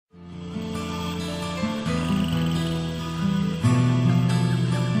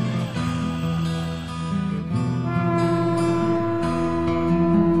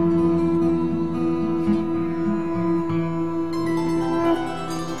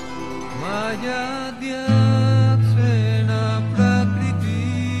Avayadyaksena prakriti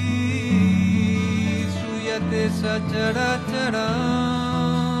suyate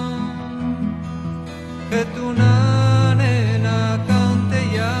sacharacharam ketunanena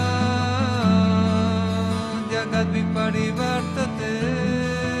kanteya jagat viparivartate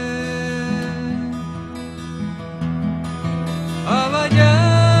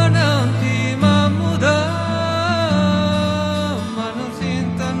avayananti mamuda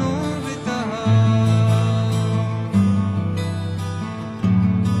manusintanuritaha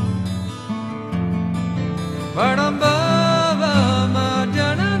Varambhava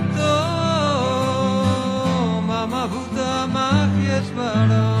marjananto mama bhuta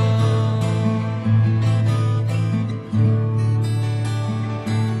mahyasvaram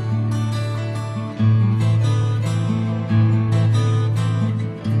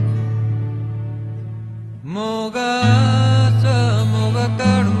Mogasa moga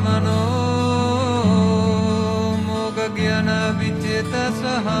karmano moga jnana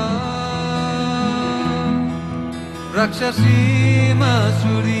vichetasaha Rakshasi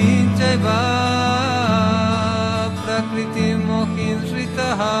masurin chaiva prakriti mohin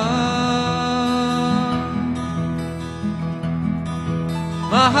sritaha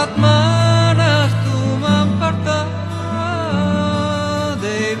Mahatmanastu mamparta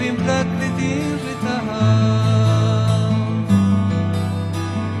devim prakriti sritaha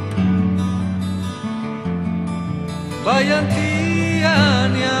Vayanti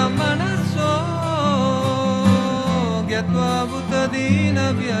anyamanaso gyatva bhutadina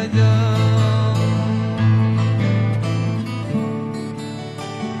vyajam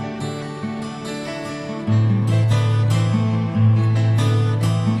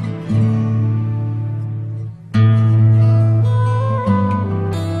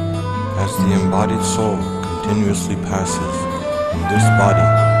As the embodied soul continuously passes from this body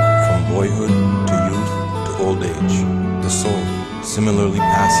from boyhood to youth to old age, the soul similarly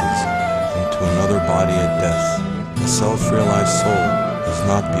passes into another body at death. The self-realized soul is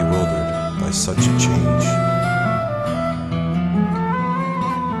not bewildered by such a change.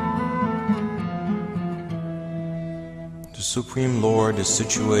 The Supreme Lord is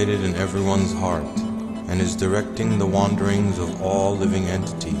situated in everyone's heart and is directing the wanderings of all living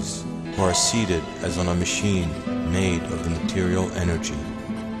entities who are seated as on a machine made of the material energy.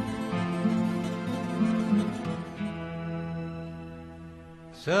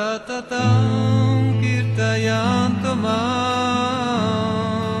 Satatam kirtayanto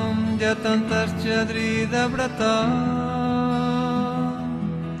mam jatantascha dridhavrata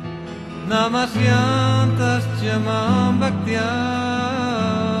namasyantascha mam bhaktya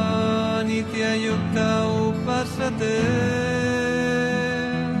nitya yukta upasate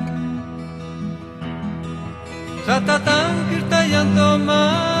Satatam kirtayanto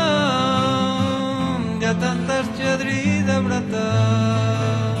mam jatantascha dridhavrata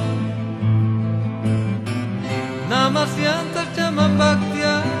Namasyantascha mam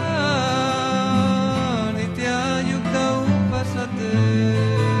bhaktya nitya yukta upasate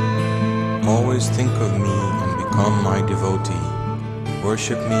Always think of me and become my devotee.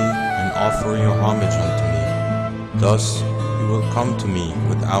 Worship me and offer your homage unto me. Thus you will come to me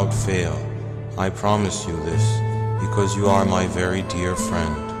without fail. I promise you this, because you are my very dear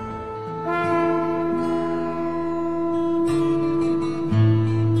friend.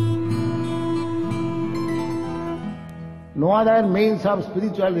 No other means of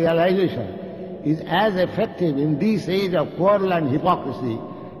spiritual realization is as effective in this age of quarrel and hypocrisy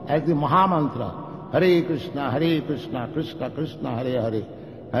as the Mahamantra, Hare Krishna, Krishna Krishna, Hare Hare,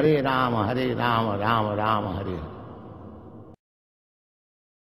 Hare Rama, Rama Rama, Hare Hare.